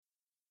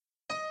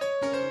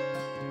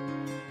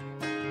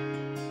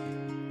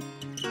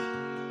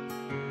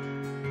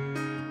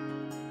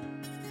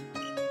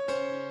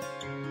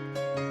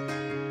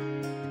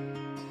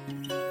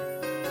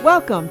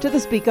Welcome to the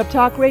Speak Up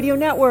Talk Radio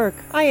Network.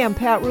 I am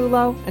Pat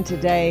Rulo, and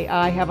today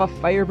I have a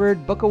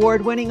Firebird Book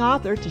Award-winning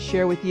author to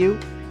share with you.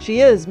 She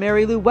is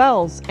Mary Lou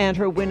Wells, and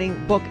her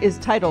winning book is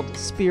titled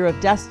Spear of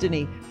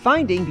Destiny,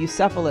 Finding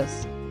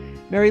Bucephalus.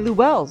 Mary Lou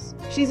Wells,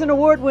 she's an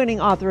award-winning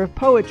author of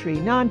poetry,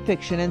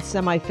 nonfiction, and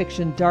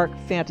semi-fiction dark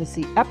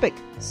fantasy epic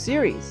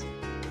series.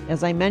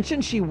 As I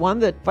mentioned, she won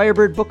the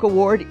Firebird Book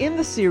Award in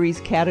the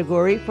series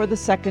category for the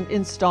second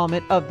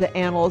installment of the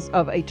Annals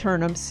of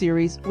Aeternum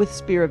series with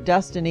Spear of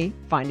Destiny,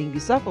 Finding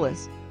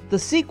Bucephalus, the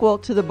sequel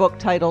to the book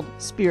titled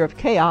Spear of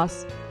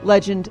Chaos,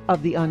 Legend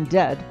of the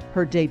Undead,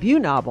 her debut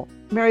novel.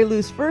 Mary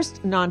Lou's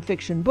first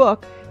nonfiction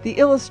book, The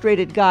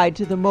Illustrated Guide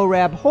to the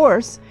Morab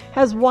Horse,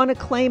 has won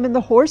acclaim in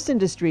the horse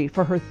industry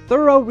for her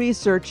thorough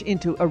research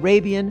into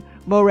Arabian,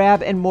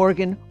 Morab, and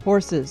Morgan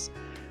horses.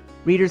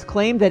 Readers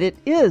claim that it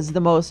is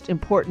the most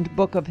important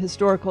book of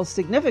historical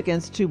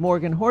significance to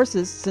Morgan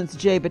horses since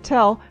J.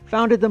 Battelle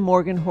founded the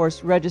Morgan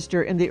Horse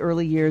Register in the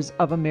early years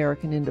of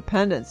American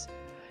independence.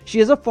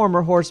 She is a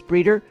former horse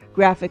breeder,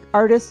 graphic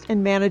artist,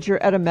 and manager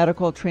at a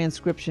medical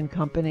transcription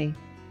company.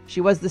 She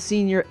was the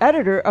senior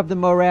editor of the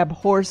Morab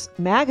Horse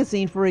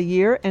magazine for a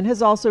year and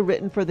has also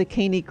written for the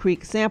Caney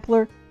Creek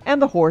Sampler and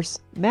the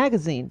Horse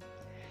magazine.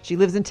 She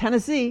lives in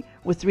Tennessee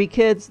with 3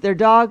 kids, their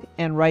dog,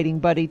 and writing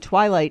buddy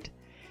Twilight.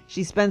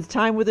 She spends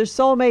time with her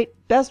soulmate,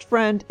 best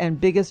friend, and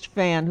biggest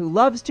fan who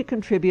loves to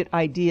contribute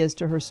ideas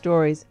to her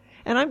stories.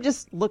 And I'm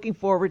just looking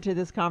forward to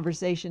this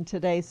conversation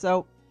today.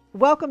 So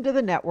welcome to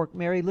the network,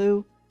 Mary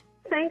Lou.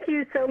 Thank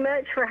you so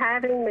much for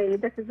having me.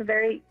 This is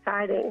very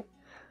exciting.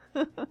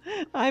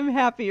 I'm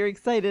happy you're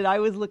excited. I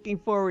was looking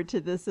forward to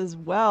this as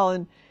well.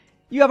 And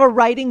you have a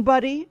writing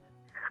buddy?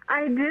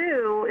 I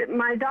do.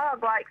 My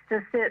dog likes to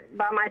sit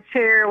by my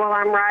chair while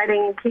I'm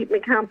writing and keep me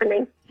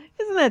company.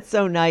 Isn't that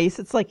so nice?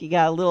 It's like you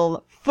got a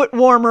little foot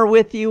warmer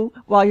with you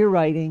while you're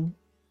writing.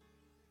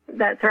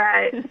 That's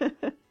right.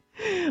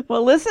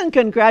 Well, listen,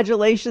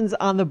 congratulations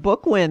on the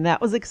book win.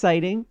 That was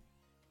exciting.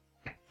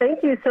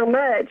 Thank you so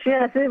much.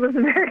 Yes, it was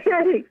very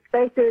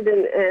unexpected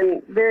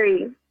and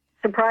very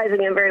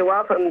surprising and very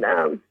welcomed.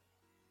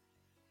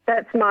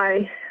 That's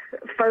my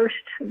first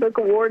book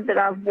award that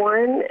I've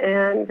won,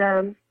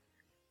 and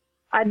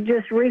I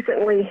just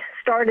recently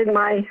started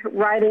my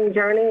writing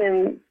journey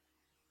and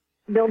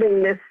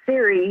building this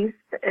series,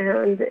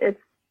 and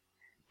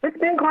it's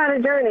been quite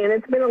a journey, and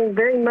it's been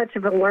very much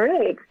of a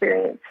learning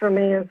experience for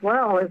me as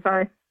well as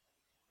I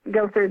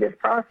go through this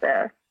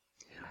process.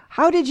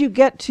 How did you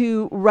get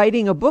to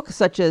writing a book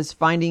such as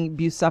Finding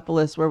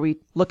Bucephalus, where we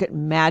look at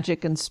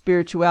magic and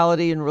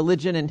spirituality and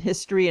religion and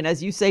history and,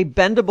 as you say,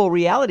 bendable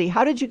reality?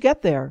 How did you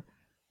get there?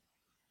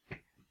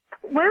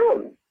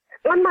 Well,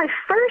 on my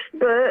first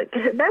book,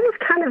 that was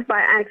kind of by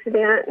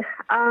accident.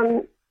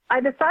 I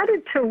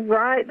decided to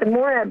write the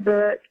Morab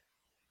book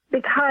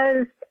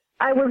because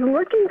I was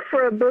looking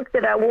for a book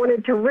that I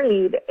wanted to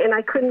read, and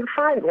I couldn't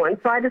find one.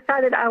 So I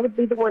decided I would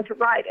be the one to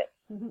write it.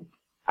 Mm-hmm.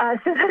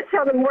 So that's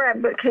how the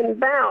Morab book came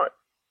about.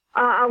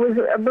 I was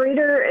a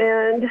breeder,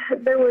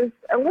 and there was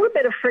a little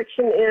bit of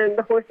friction in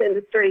the horse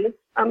industry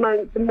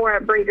among the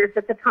Morab breeders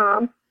at the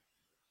time.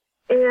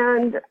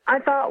 And I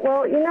thought,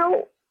 well,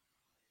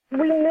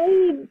 we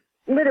need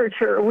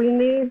literature. We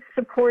need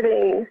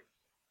supporting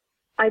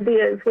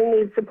ideas. We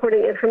need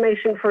supporting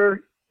information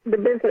for the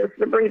business,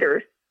 the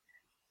breeders.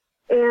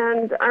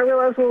 And I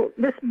realized, well,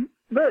 this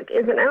book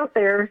isn't out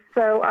there,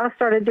 so I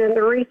started doing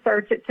the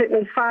research. It took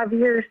me 5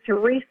 years to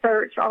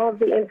research all of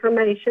the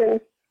information,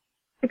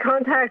 to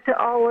contact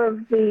all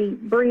of the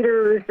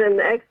breeders and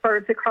the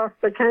experts across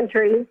the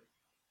country,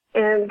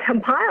 and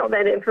compile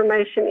that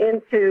information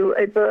into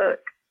a book.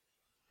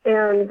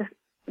 And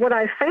what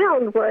I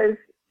found was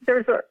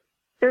there's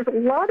a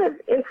lot of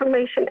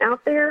information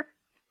out there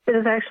that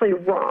is actually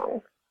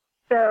wrong.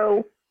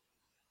 So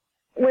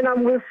when I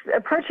was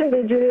approaching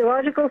the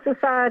genealogical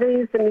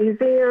societies, the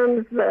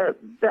museums,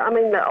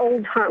 the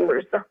old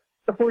timers, the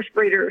horse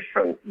breeders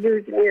from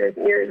years and years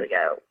and years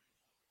ago,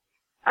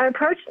 I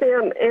approached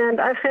them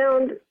and I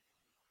found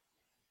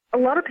a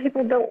lot of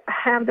people don't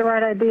have the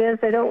right ideas.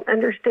 They don't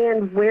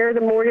understand where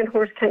the Morgan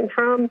horse came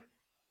from.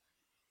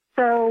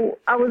 So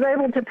I was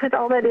able to put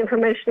all that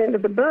information into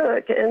the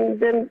book, and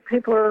then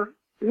people are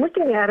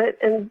looking at it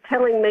and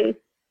telling me,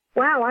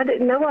 wow, I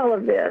didn't know all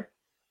of this.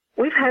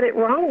 We've had it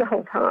wrong the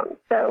whole time.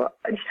 So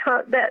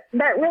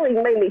that really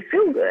made me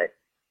feel good.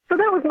 So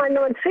that was my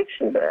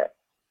nonfiction book.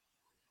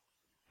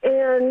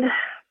 And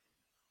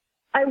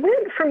I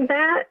went from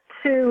that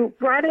to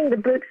writing the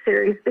book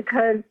series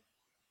because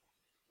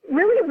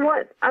really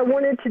what I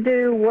wanted to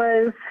do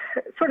was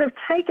sort of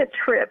take a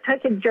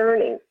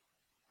journey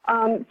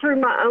through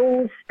my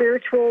own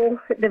spiritual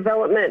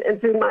development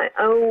and through my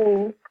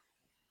own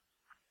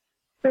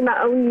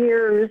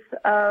years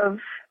of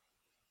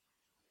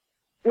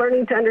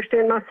learning to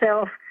understand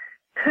myself,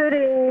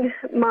 putting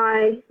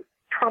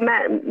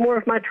more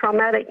of my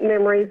traumatic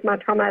memories, my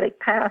traumatic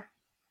past,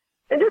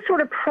 and just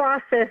sort of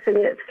processing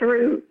it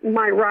through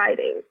my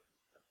writing.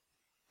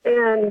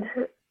 And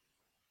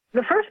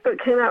the first book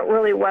came out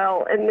really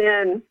well, and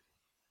then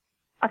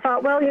I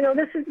thought, well,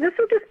 this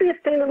will just be a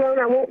standalone.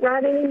 I won't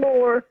write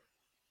anymore.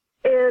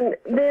 And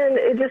then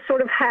it just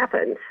sort of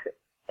happened.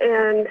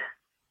 And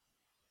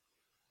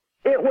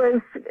it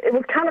was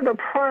kind of a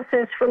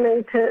process for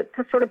me to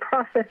sort of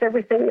process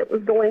everything that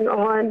was going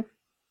on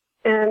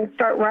and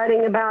start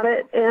writing about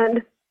it.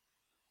 And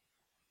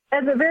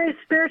as a very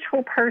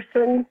spiritual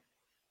person,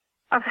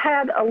 I've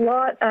had a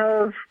lot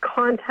of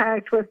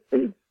contact with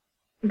the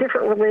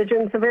different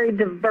religions, a very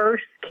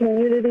diverse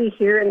community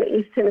here in the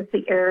East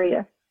Tennessee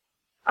area.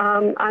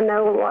 I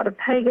know a lot of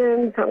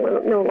pagans, I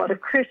know a lot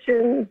of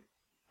Christians,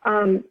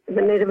 the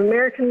Native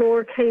American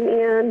lore came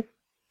in,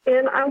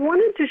 and I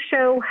wanted to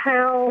show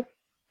how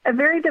a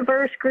very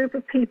diverse group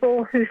of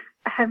people who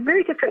have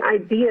very different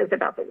ideas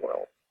about the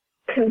world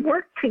can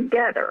work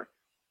together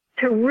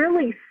to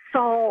really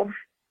solve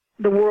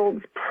the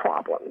world's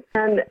problems.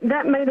 And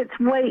that made its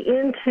way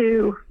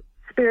into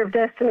Spear of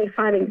Destiny,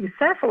 Finding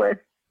Bucephalus,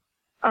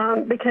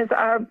 because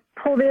I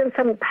pulled in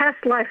some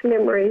past life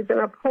memories,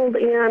 and I pulled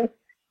in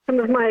some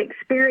of my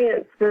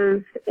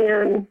experiences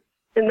in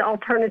the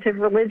alternative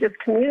religious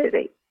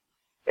community,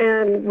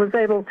 and was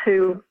able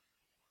to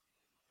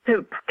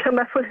come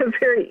up with a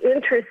very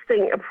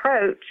interesting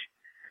approach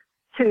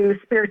to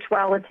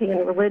spirituality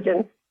and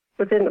religion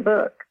within the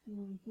book.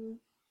 Mm-hmm.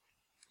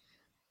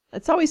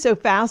 It's always so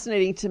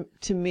fascinating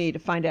to me to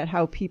find out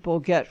how people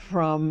get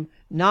from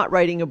not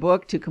writing a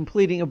book to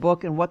completing a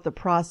book and what the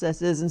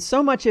process is. And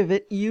so much of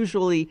it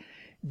usually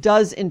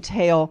does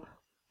entail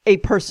a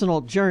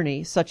personal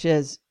journey, such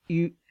as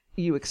you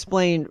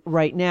explained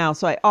right now.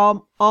 So I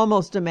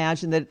almost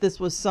imagine that this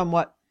was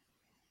somewhat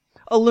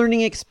a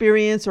learning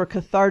experience or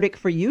cathartic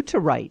for you to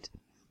write.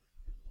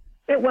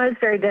 It was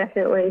very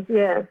definitely,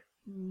 yes.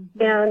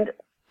 Mm-hmm. And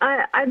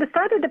I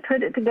decided to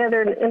put it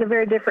together in a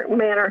very different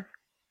manner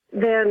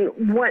than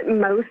what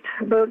most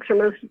books or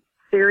most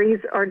series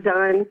are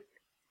done.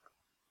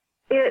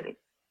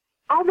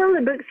 Although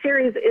the book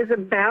series is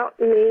about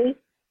me,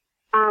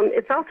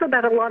 it's also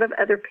about a lot of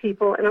other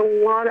people and a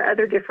lot of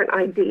other different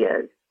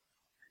ideas.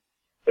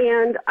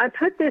 And I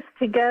put this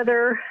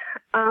together.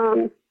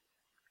 I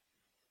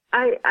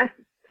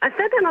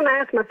sat down and I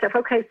asked myself,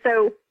 okay,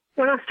 so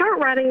when I start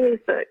writing these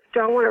books,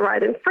 do I want to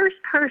write in first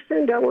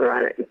person? Do I want to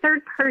write it in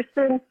third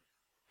person?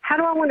 How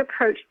do I want to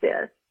approach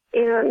this?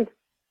 And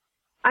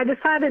I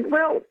decided,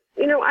 well,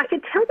 I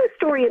could tell the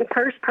story in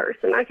first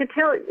person. I could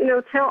tell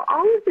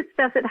all of the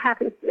stuff that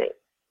happened to me.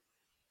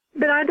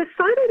 But I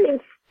decided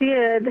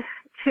instead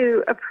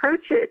to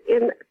approach it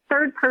in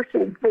third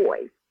person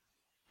voice,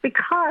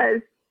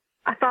 because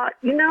I thought,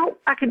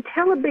 I could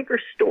tell a bigger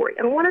story.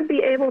 I want to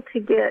be able to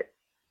get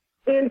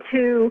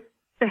into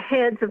the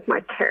heads of my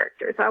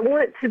characters. I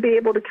want to be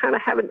able to kind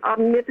of have an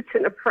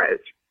omnipotent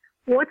approach.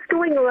 What's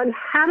going on?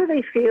 How do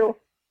they feel?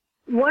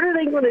 What are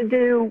they going to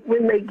do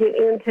when they get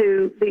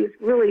into these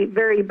really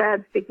very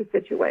bad, sticky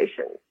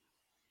situations?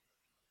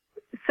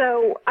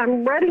 So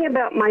I'm writing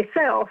about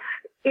myself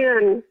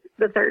in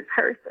the third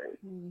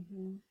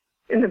person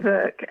in the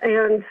book.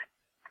 And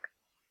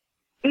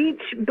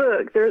each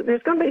book,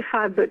 there's going to be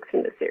 5 books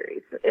in the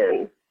series.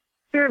 And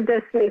Spear of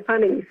Destiny,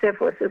 Finding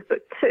Bucephalus is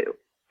book 2.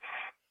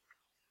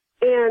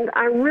 And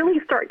I really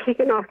start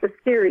kicking off the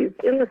series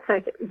in the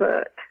second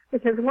book,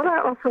 because what I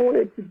also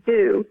wanted to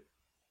do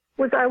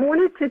was I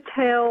wanted to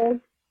tell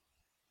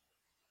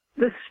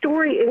the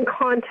story in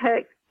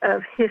context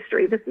of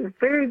history. This is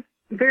very,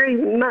 very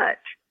much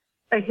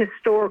a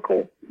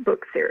historical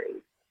book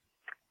series.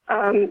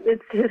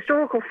 It's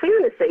historical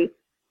fantasy.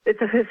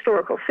 It's a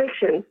historical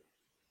fiction.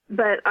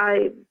 But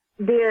I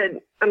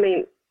did,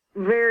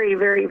 very,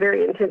 very,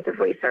 very intensive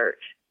research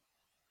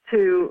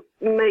to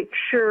make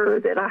sure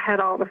that I had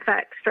all the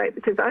facts straight,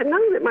 because I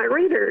know that my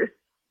readers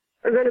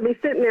are going to be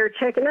sitting there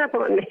checking up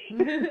on me.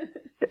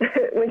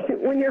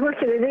 When you're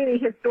looking at any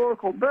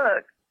historical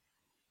book,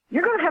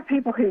 you're going to have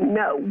people who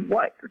know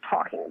what you're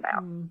talking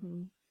about.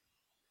 Mm-hmm.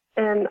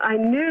 And I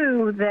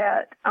knew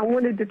that I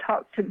wanted to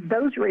talk to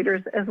those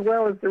readers as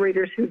well as the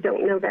readers who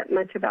don't know that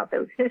much about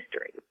those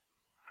histories.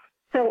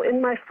 So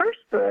in my first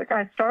book,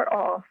 I start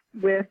off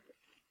with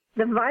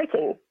the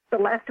Vikings, the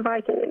last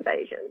Viking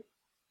invasion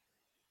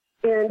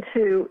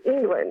into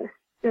England,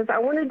 because I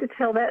wanted to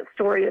tell that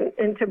story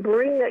and to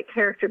bring that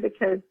character,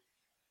 because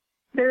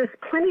there's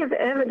plenty of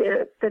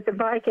evidence that the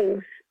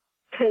Vikings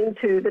came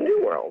to the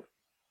New World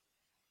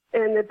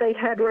and that they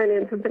had run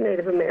into the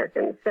Native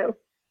Americans. So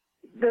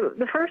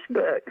the first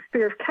book,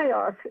 Spear of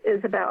Chaos,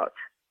 is about,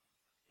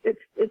 it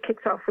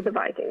kicks off with the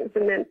Vikings.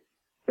 And then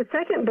the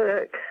second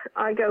book,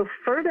 I go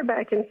further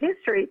back in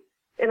history,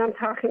 and I'm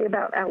talking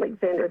about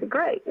Alexander the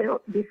Great. Now,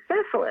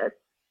 Bucephalus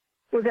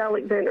was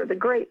Alexander the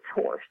Great's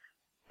horse,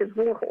 his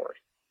war horse.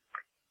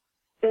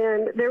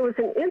 And there was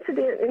an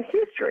incident in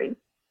history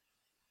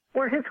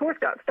where his horse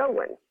got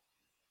stolen.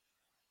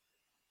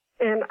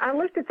 And I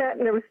looked at that,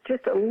 and there was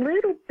just a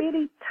little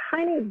bitty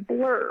tiny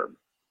blurb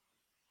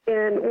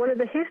in one of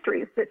the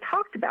histories that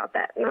talked about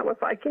that. And I was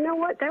like, you know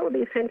what? That would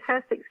be a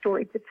fantastic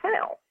story to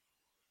tell,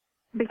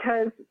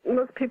 because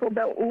most people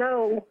don't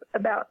know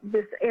about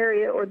this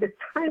area or this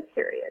time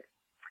period.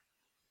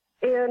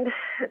 And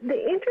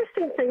the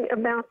interesting thing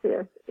about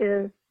this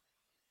is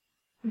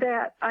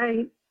that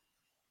I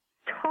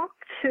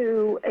talked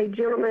to a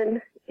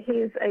gentleman.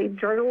 He's a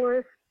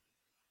journalist.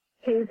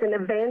 He's an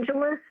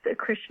evangelist, a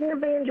Christian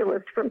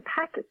evangelist from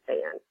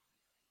Pakistan.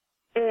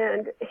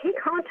 And he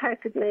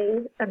contacted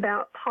me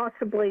about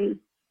possibly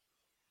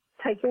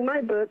taking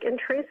my book and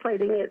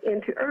translating it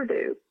into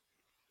Urdu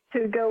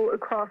to go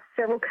across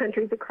several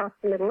countries across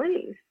the Middle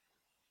East.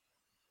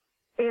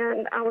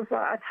 And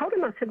I told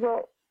him, I said,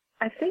 well,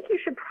 I think you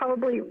should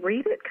probably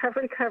read it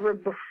cover to cover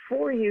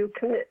before you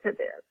commit to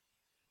this.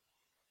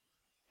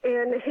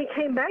 And he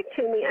came back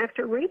to me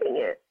after reading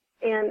it,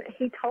 and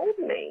he told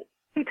me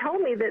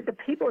that the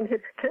people in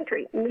his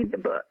country need the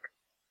book.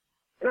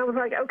 And I was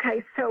like,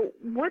 okay, so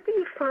what do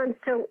you find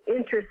so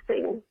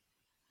interesting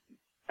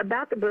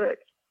about the book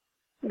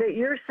that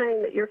you're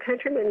saying that your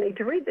countrymen need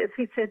to read this?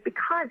 He said,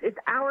 because it's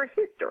our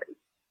history.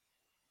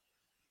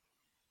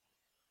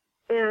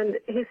 And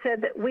he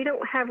said that we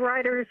don't have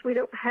writers, we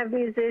don't have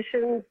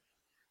musicians,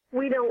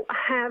 we don't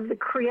have the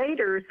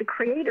creators. The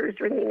creators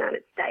are in the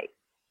United States.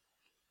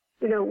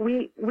 You know,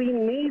 we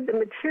need the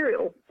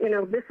material. You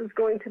know, this is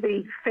going to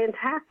be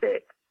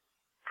fantastic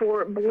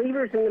for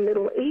believers in the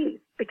Middle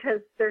East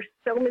because there's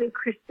so many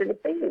Christian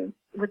themes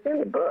within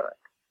the book.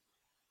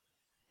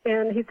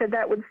 And he said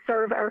that would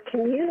serve our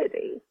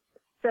community.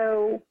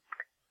 So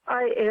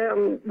I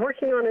am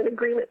working on an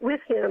agreement with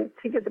him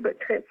to get the book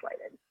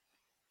translated.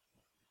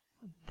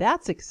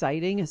 That's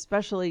exciting,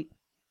 especially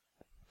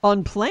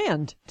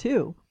unplanned,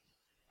 too.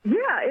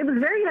 Yeah, it was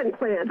very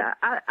unplanned.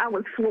 I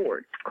was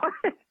floored.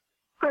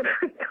 Quite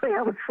frankly,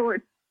 I was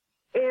floored.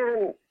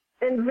 And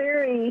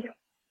very,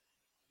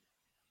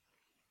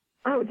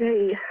 oh,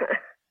 gee,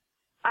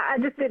 I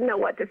just didn't know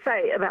what to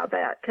say about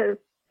that because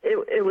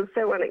it was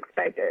so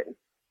unexpected.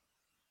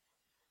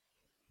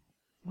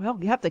 Well,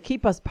 you have to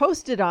keep us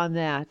posted on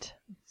that.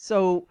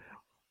 So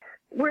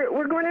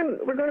we're going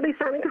to be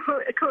signing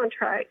a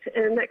contract,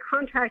 and that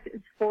contract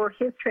is for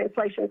his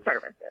translation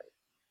services.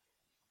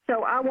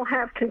 So I will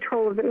have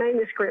control of the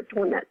manuscript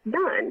when that's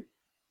done,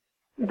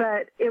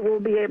 but it will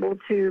be able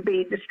to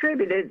be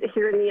distributed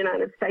here in the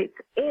United States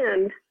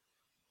and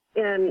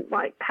in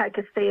like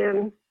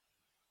Pakistan,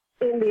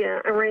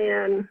 India,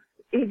 Iran,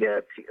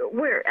 Egypt,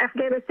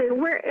 Afghanistan,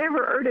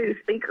 wherever Urdu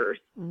speakers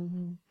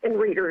and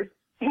readers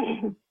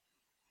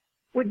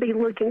would be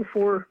looking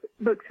for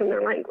books in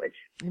their language.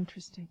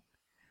 Interesting.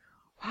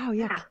 Wow,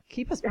 yeah.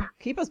 Keep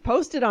us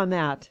posted on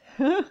that.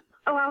 Oh,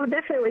 I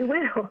definitely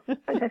will.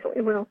 I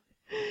definitely will.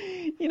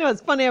 You know,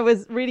 it's funny. I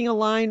was reading a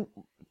line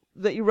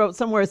that you wrote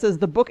somewhere. It says,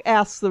 the book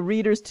asks the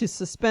readers to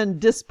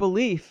suspend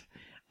disbelief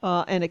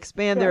and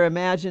expand their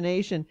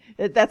imagination.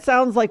 That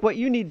sounds like what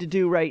you need to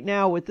do right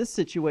now with this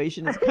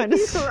situation. It's kind of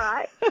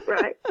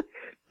right.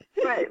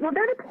 Well,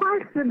 that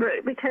applies to the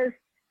book because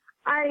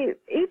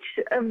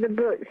each of the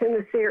books in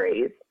the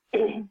series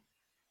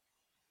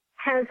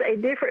has a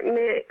different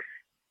mix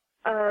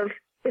of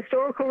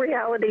historical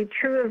reality,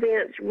 true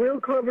events, real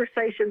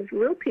conversations,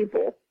 real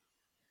people,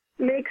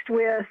 mixed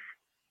with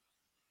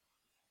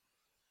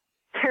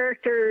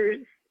characters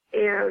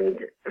and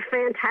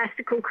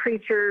fantastical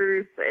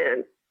creatures.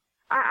 And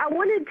I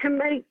wanted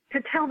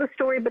to tell the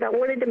story, but I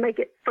wanted to make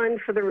it fun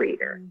for the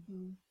reader.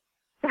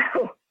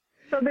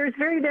 So there's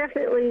very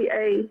definitely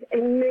a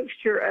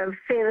mixture of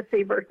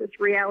fantasy versus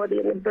reality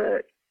in the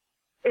book.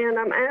 And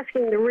I'm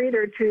asking the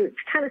reader to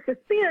kind of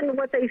suspend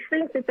what they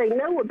think that they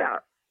know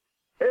about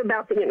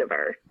the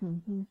universe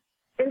and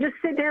just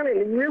sit down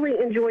and really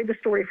enjoy the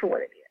story for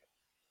what it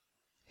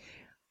is.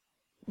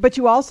 But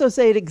you also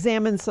say it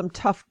examines some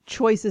tough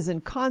choices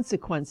and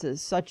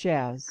consequences, such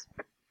as?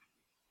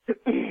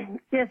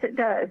 Yes, it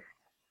does.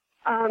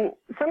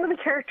 Some of the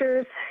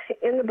characters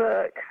in the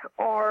book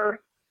are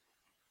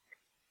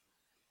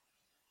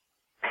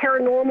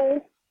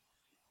paranormal,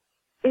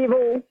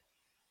 evil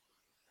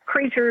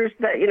creatures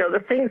that, the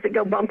things that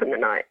go bump in the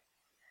night.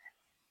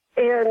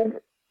 And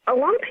a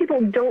lot of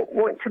people don't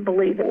want to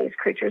believe in these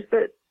creatures,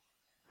 but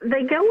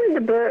they go in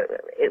the book.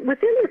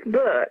 Within this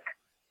book,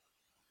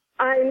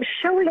 I'm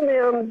showing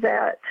them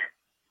that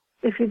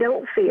if you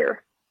don't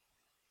fear,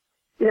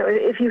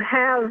 if you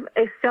have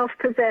a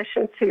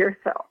self-possession to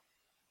yourself,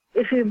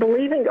 if you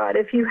believe in God,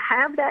 if you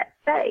have that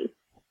faith,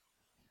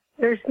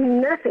 there's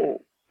nothing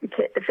you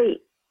can't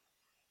defeat.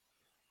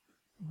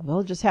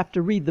 They'll just have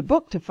to read the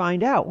book to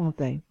find out, won't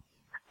they?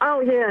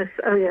 Oh, yes.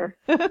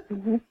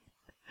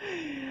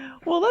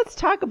 Well, let's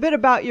talk a bit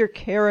about your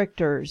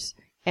characters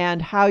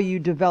and how you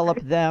develop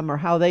them or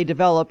how they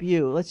develop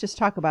you. Let's just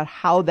talk about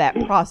how that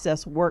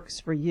process works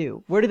for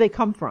you. Where do they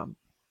come from?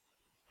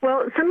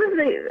 Well, as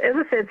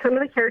I said, some of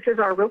the characters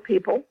are real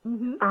people,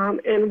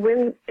 and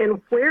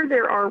where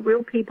there are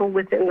real people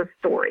within the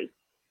story,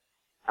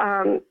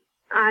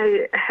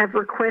 I have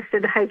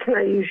requested, hey, can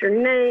I use your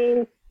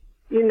name?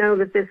 You know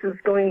that this is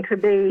going to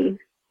be,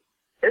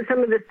 some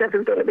of this stuff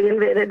is going to be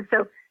invented.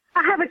 So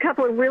I have a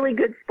couple of really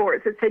good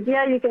sports that said,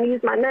 yeah, you can use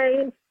my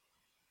name,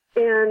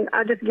 and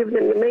I just give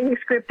them the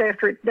manuscript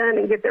after it's done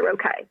and get their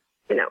okay,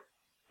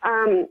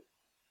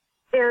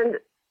 And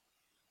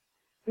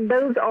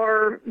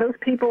those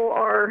people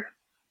are,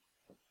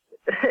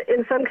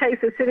 in some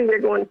cases, sitting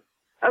there going,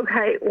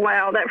 okay,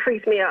 wow, that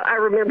freaks me out. I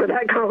remember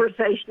that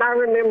conversation. I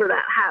remember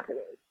that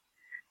happening.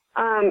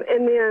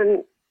 And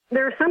then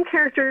there are some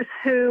characters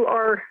who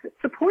are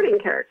supporting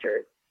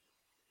characters,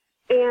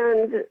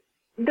 and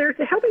they're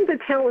helping to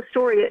tell a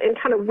story and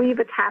kind of weave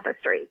a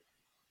tapestry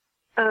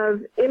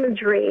of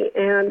imagery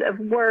and of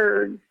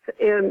words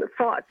and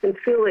thoughts and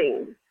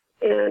feelings.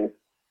 And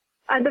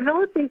I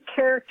developed these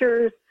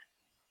characters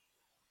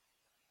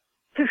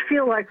to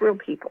feel like real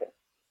people.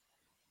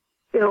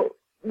 You know,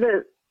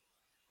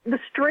 the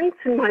strength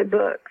in my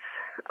books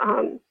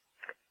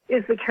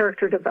is the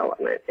character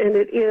development, and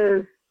it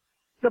is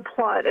the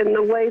plot and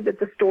the way that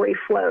the story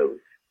flows.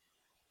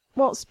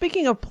 Well,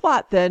 speaking of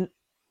plot then,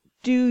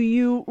 do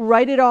you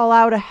write it all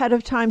out ahead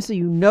of time so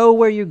you know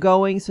where you're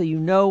going, so you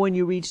know when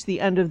you reach the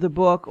end of the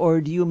book,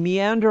 or do you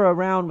meander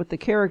around with the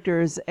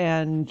characters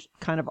and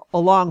kind of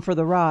along for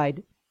the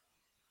ride?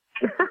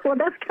 Well,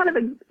 that's kind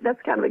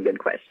of a good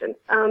question.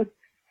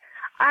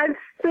 I've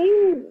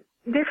seen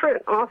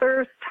different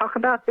authors talk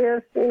about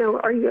this. You know,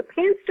 are you a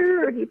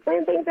pantser or do you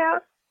plan things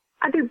out?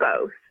 I do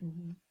both.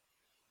 Mm-hmm.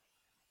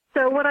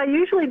 So what I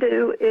usually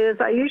do is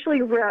I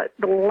usually write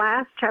the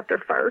last chapter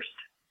first,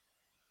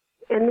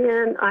 and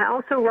then I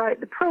also write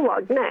the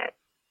prologue next,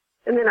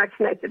 and then I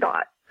connect the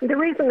dots. The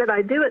reason that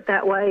I do it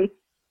that way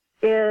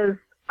is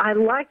I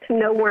like to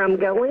know where I'm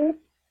going,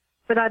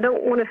 but I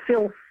don't want to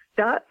feel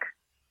stuck,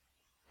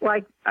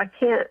 like I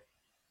can't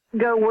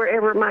go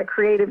wherever my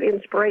creative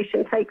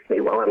inspiration takes me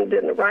while I'm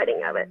doing the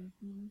writing of it.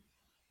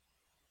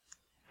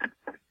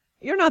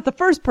 You're not the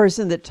first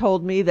person that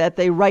told me that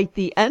they write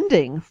the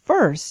ending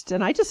first,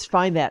 and I just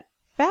find that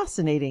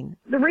fascinating.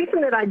 The reason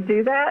that I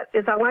do that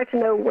is I like to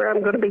know where I'm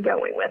going to be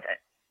going with it.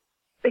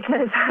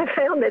 Because I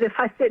found that if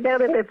I sit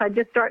down and if I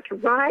just start to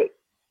write,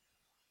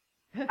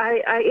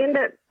 I end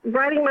up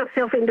writing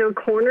myself into a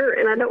corner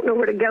and I don't know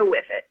where to go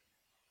with it.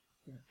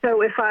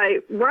 So if I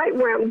write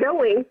where I'm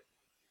going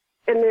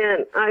and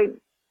then I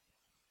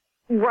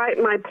write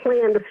my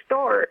plan to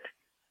start,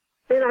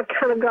 then I've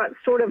kind of got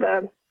sort of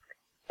an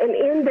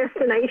end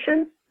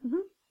destination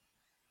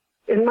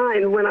in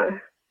mind when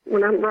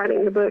I'm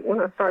writing the book,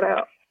 when I start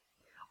out.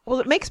 Well,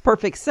 it makes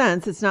perfect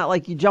sense. It's not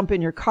like you jump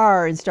in your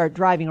car and start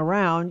driving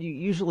around. You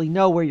usually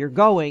know where you're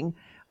going,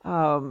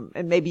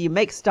 and maybe you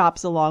make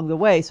stops along the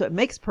way. So it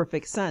makes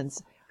perfect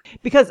sense.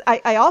 Because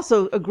I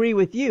also agree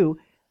with you.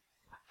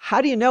 How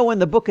do you know when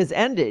the book has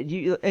ended?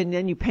 And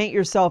then you paint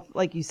yourself,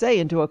 like you say,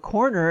 into a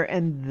corner,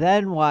 and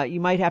then what?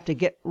 You might have to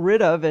get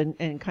rid of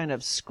and kind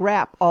of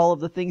scrap all of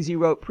the things you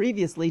wrote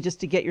previously just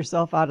to get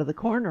yourself out of the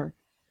corner.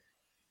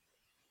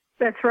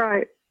 That's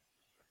right.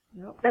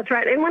 Yep. That's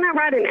right. And when I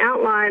write an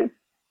outline,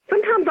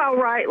 sometimes I'll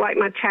write like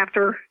my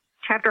chapter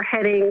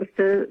headings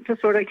to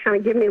sort of kind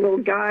of give me a little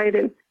guide.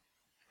 And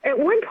at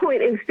one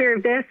point in Spear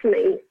of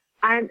Destiny,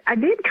 I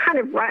did kind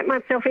of write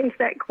myself into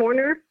that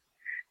corner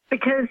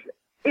because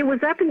it was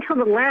up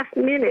until the last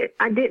minute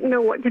I didn't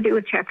know what to do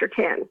with chapter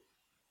 10.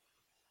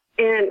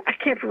 And I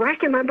kept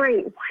racking my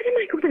brain, what am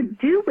I going to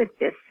do with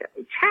this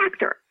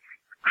chapter?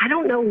 I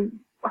don't know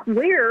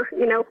where,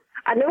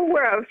 I know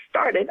where I've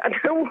started. I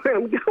know where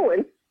I'm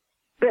going.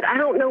 But I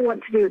don't know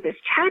what to do with this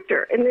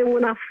chapter. And then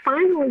when I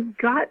finally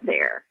got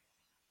there,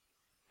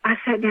 I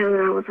sat down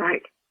and I was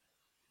like,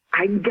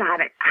 I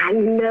got it. I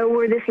know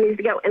where this needs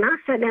to go. And I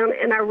sat down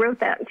and I wrote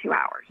that in 2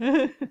 hours.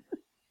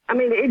 I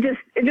mean, it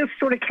just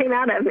sort of came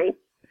out of me.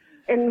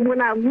 And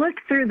when I look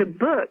through the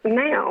book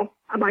now,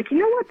 I'm like, you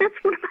know what? That's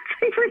one of my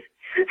favorites.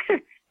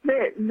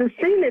 The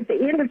scene at the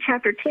end of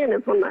chapter 10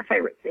 is one of my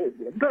favorite scenes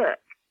in the book.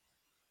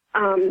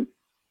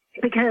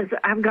 Because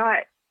I've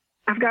got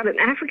an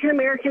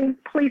African-American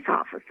police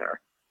officer.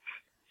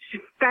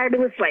 She's a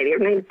fabulous lady. Her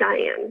name's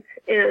Diane.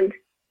 And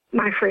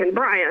my friend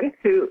Brian,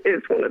 who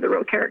is one of the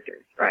real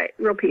characters, right?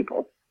 Real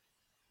people.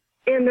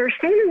 And they're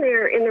standing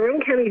there in the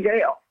Roane County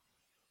Jail.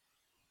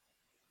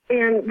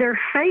 And they're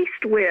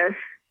faced with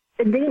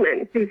a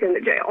demon who's in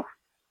the jail.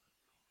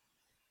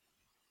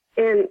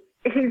 And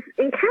he's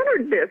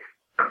encountered this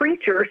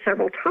creature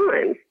several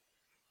times.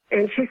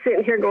 And she's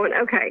sitting here going,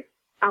 okay,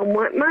 I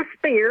want my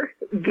spear.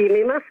 Give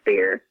me my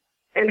spear.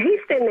 And he's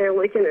standing there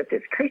looking at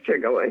this creature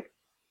going,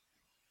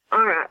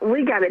 all right,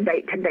 we got a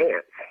date to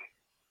dance.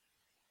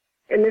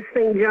 And this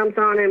thing jumps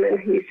on him, and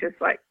he's just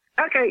like,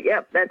 okay,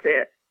 yep, that's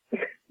it.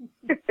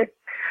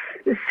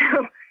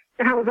 So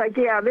I was like,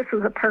 yeah, this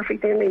was a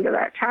perfect ending to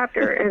that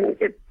chapter. And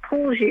it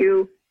pulls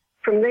you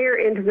from there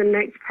into the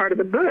next part of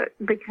the book,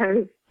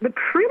 because the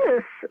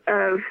premise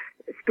of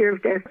Spear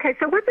of Destiny, okay,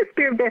 so what the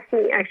Spear of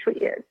Destiny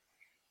actually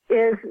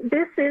is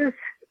this is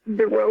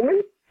the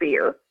Roman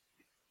spear,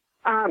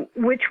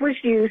 which was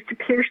used to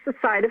pierce the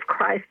side of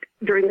Christ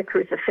during the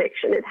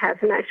crucifixion. It has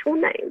an actual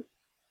name.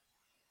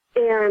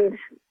 And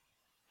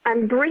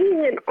I'm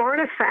bringing an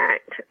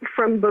artifact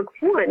from book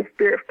 1,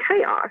 Spear of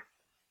Chaos.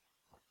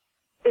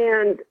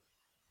 And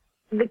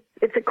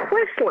it's a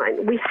quest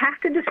line. We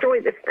have to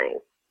destroy this thing,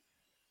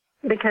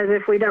 because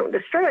if we don't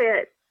destroy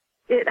it,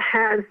 it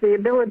has the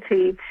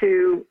ability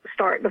to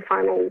start the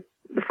final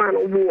the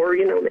final war,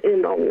 the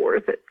end all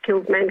wars that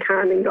kills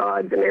mankind and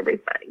gods and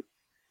everything.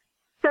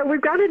 So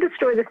we've got to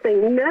destroy this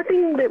thing.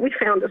 Nothing that we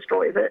found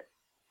destroys it.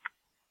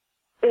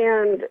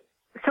 And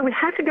so we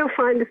have to go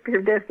find the Spear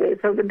of Destiny.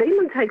 So the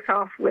demon takes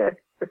off with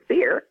the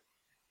spear.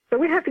 So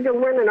we have to go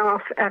running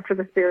off after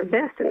the Spear of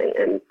Destiny,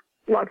 and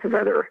lots of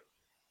other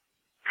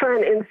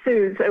fun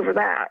ensues over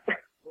that.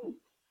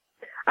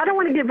 I don't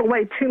want to give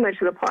away too much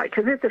of the plot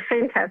because it's a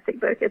fantastic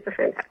book. It's a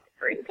fantastic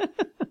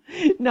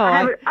read. No, I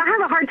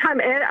have a hard time.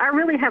 I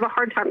really have a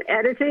hard time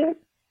editing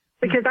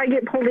because I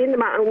get pulled into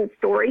my own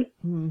story,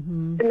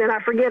 and then I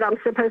forget I'm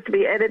supposed to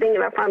be editing,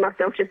 and I find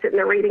myself just sitting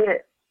there reading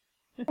it.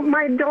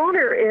 My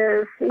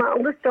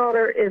oldest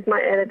daughter is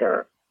my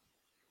editor.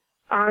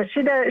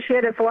 She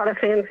edits a lot of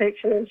fan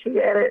fiction, and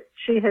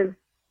she has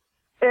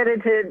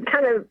edited,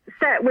 kind of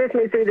sat with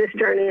me through this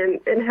journey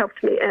and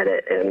helped me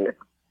edit, and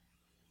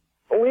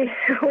we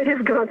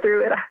have gone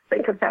through it, I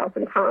think,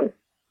 1,000 times,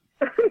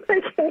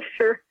 making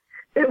sure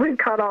that we've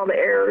caught all the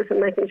errors and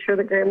making sure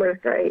the grammar is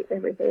great and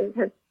everything.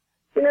 Because,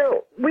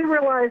 we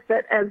realized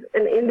that as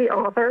an indie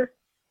author,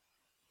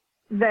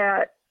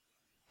 that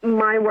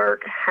my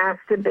work has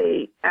to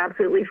be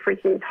absolutely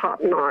freaking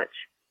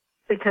top-notch,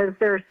 because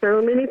there are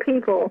so many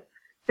people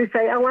who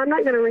say, oh, I'm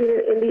not going to read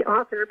an indie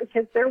author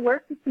because their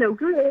work is no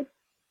good.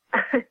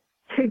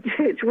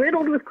 It's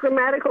riddled with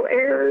grammatical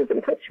errors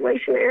and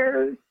punctuation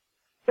errors.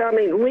 So, I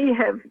mean, we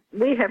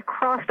have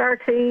crossed our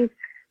T's,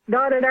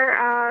 dotted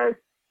our I's,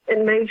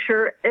 and made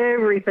sure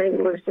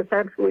everything was just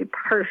absolutely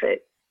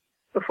perfect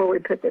before we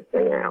put this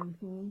thing out.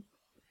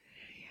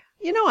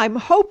 I'm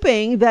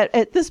hoping that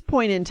at this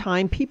point in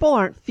time, people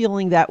aren't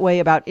feeling that way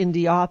about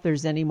indie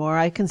authors anymore.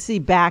 I can see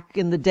back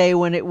in the day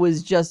when it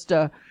was just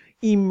a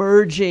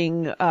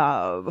emerging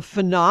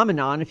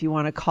phenomenon, if you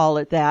want to call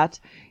it that.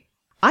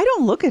 I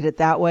don't look at it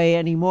that way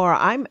anymore.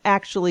 I'm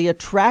actually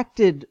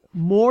attracted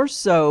more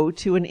so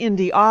to an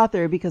indie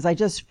author because I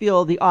just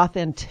feel the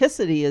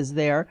authenticity is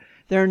there.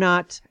 They're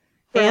not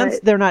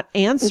they're not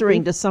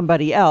answering to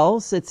somebody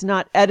else. It's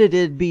not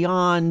edited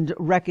beyond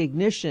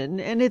recognition,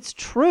 and it's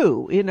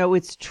true.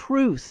 It's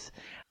truth.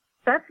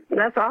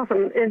 That's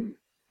awesome.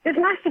 It's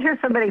nice to hear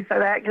somebody say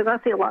that, because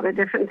I see a lot of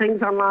different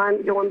things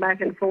online going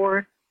back and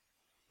forth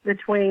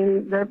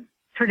between the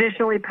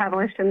traditionally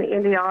published and the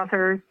indie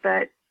authors,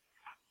 but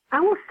I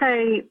will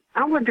say,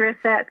 I'll address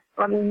that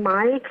on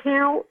my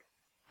account.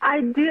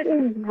 I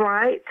didn't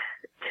write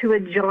to a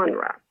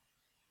genre.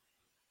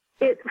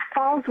 It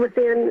falls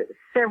within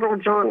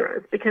several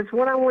genres because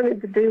what I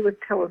wanted to do was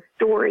tell a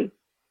story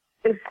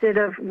instead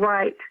of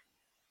write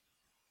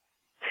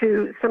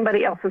to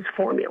somebody else's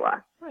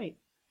formula. Right.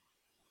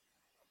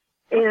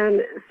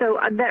 And so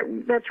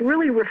that's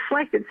really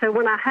reflected. So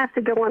when I have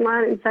to go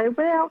online and say,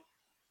 well,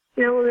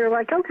 they're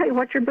like, okay,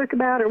 what's your book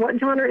about or what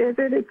genre is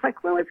it? It's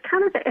like, well, it's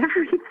kind of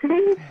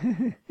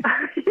everything.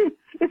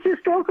 It's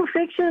historical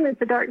fiction.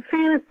 It's a dark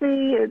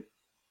fantasy.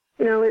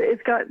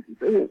 It's got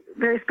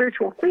very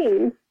spiritual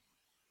themes.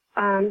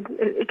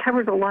 It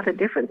covers a lot of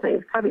different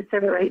things, probably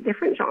 7 or 8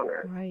 different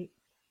genres. Right.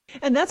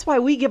 And that's why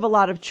we give a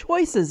lot of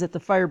choices at the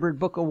Firebird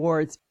Book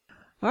Awards.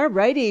 All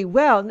righty.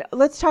 Well,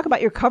 let's talk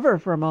about your cover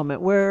for a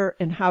moment. Where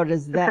and how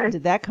did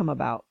that come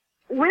about?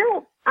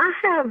 Well, I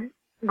have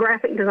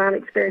graphic design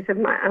experience of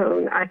my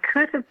own. I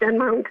could have done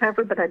my own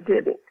cover, but I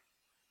didn't.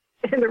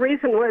 And the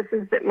reason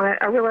is that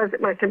I realized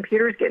that my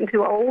computer's getting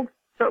too old,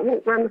 so it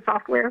won't run the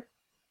software.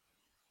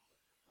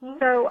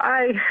 So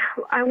I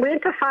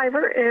went to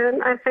Fiverr,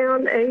 and I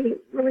found a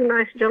really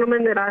nice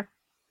gentleman that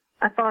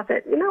I thought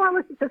that, I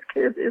was just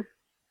curious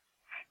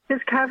his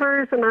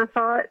covers, and I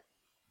thought,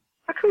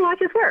 I kind of like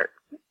his work.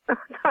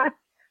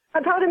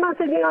 I told him, I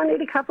said, I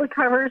need a couple of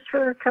covers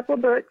for a couple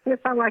of books, and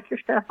if I like your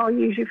stuff, I'll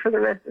use you for the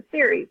rest of the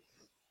series.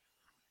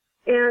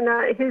 And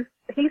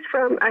he's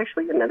from,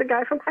 actually, another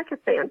guy from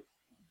Pakistan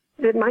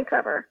did my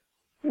cover.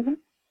 Mm-hmm.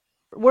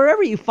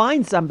 Wherever you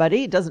find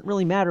somebody, it doesn't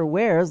really matter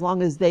where, as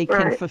long as they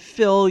can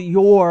fulfill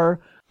your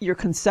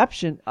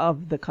conception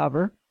of the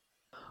cover.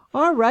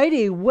 All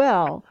righty.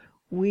 Well,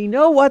 we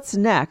know what's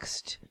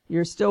next.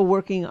 You're still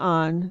working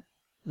on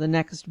the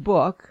next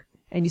book,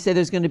 and you say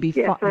there's going to be.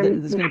 Yes,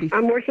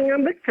 I'm working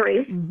on book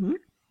 3. Mm-hmm.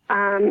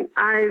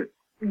 I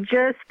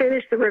just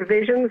finished the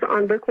revisions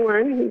on book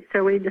 1,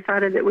 so we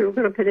decided that we were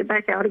going to put it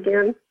back out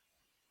again.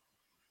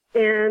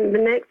 And the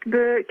next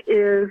book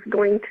is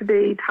going to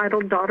be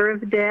titled Daughter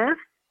of Death,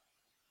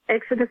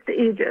 Exodus to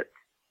Egypt.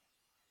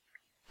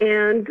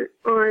 And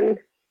on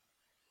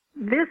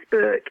this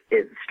book,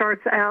 it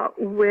starts out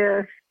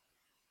with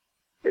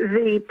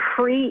the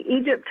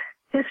pre-Egypt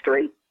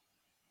history,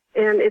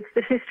 and it's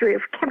the history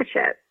of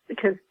Khebichet,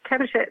 because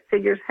Khebichet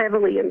figures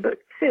heavily in book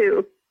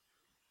 2.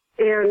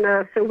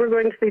 And so we're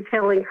going to be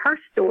telling her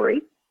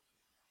story.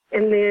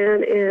 And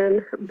then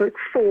in book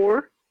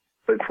 4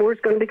 is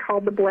going to be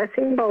called The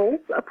Blessing Bowls,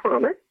 A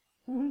Promise.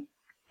 Mm-hmm.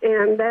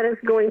 And that is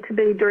going to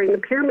be during the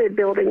pyramid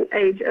building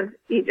age of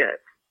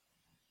Egypt.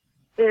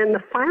 And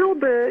the final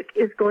book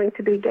is going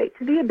to be Gate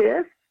to the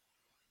Abyss.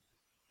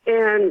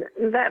 And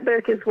that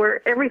book is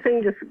where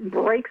everything just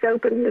breaks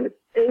open, and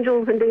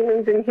angels and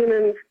demons and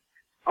humans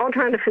all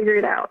trying to figure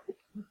it out.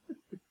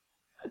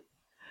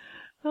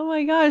 Oh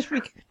my gosh,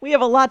 we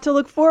have a lot to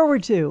look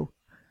forward to.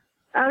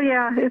 Oh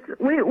yeah,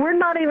 we're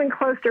not even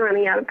close to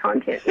running out of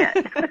content yet.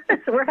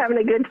 So we're having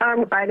a good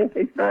time writing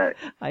these books.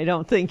 I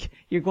don't think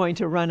you're going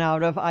to run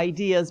out of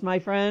ideas, my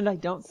friend. I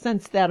don't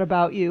sense that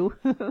about you.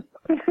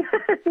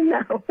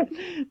 No.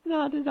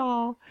 Not at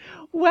all.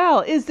 Well,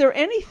 is there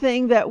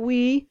anything that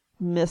we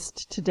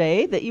missed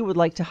today that you would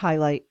like to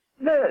highlight?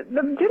 The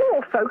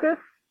general focus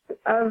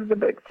of the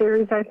book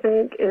series, I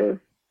think, is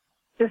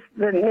just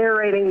the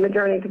narrating the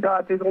journey to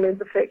God through the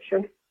lens of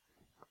fiction.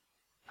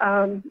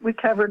 We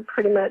covered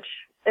pretty much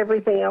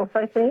everything else,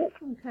 I think.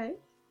 Okay.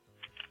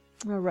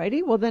 All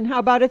righty. Well, then how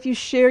about if you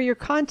share your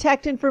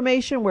contact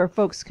information where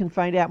folks can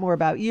find out more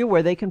about you,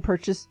 where they can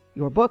purchase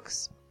your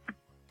books?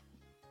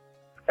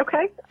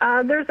 Okay.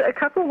 There's a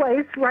couple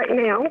ways right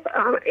now.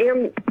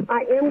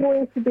 I am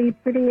going to be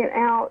putting it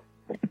out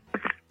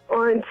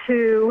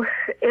onto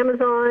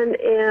Amazon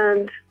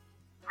and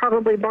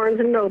probably Barnes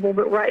 & Noble,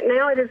 but right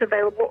now it is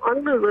available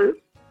on Lulu.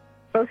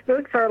 Both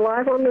books are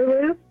live on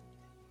Lulu.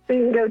 So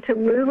you can go to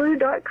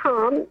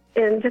lulu.com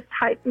and just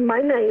type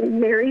my name,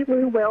 Mary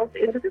Lou Wells,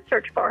 into the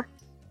search bar.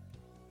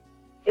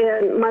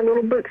 And my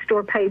little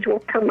bookstore page will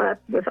come up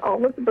with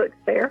all of the books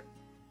there.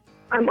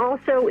 I'm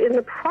also in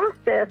the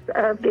process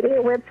of getting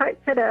a website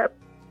set up,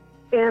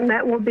 and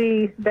that will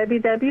be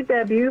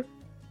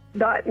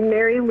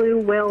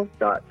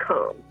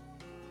www.marylouwells.com.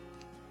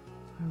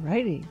 All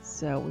righty.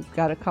 So we've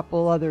got a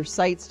couple other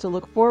sites to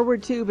look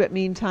forward to, but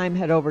meantime,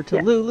 head over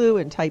to Lulu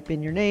and type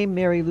in your name,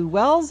 Mary Lou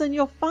Wells, and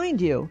you'll find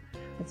you.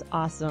 That's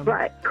awesome.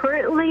 Right.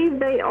 Currently,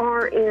 they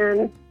are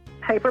in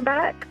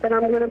paperback, but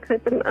I'm going to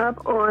put them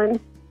up on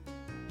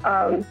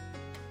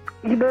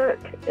ebook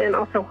and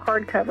also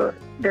hardcover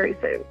very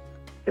soon,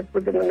 just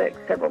within the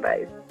next several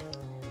days.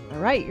 All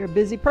right. You're a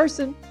busy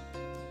person.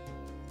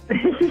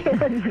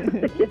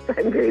 Yes,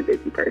 I'm a very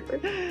busy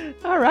person.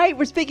 All right,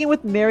 we're speaking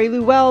with Mary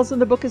Lou Wells,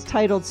 and the book is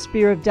titled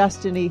Spear of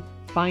Destiny,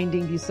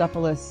 Finding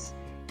Bucephalus.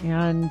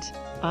 And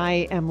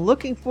I am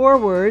looking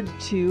forward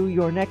to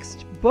your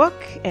next book,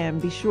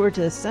 and be sure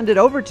to send it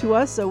over to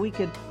us so we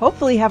could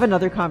hopefully have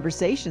another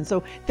conversation.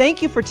 So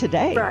thank you for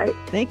today. Right.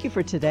 Thank you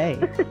for today.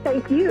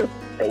 Thank you.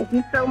 Thank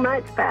you so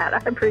much, Pat.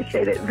 I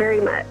appreciate it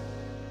very much.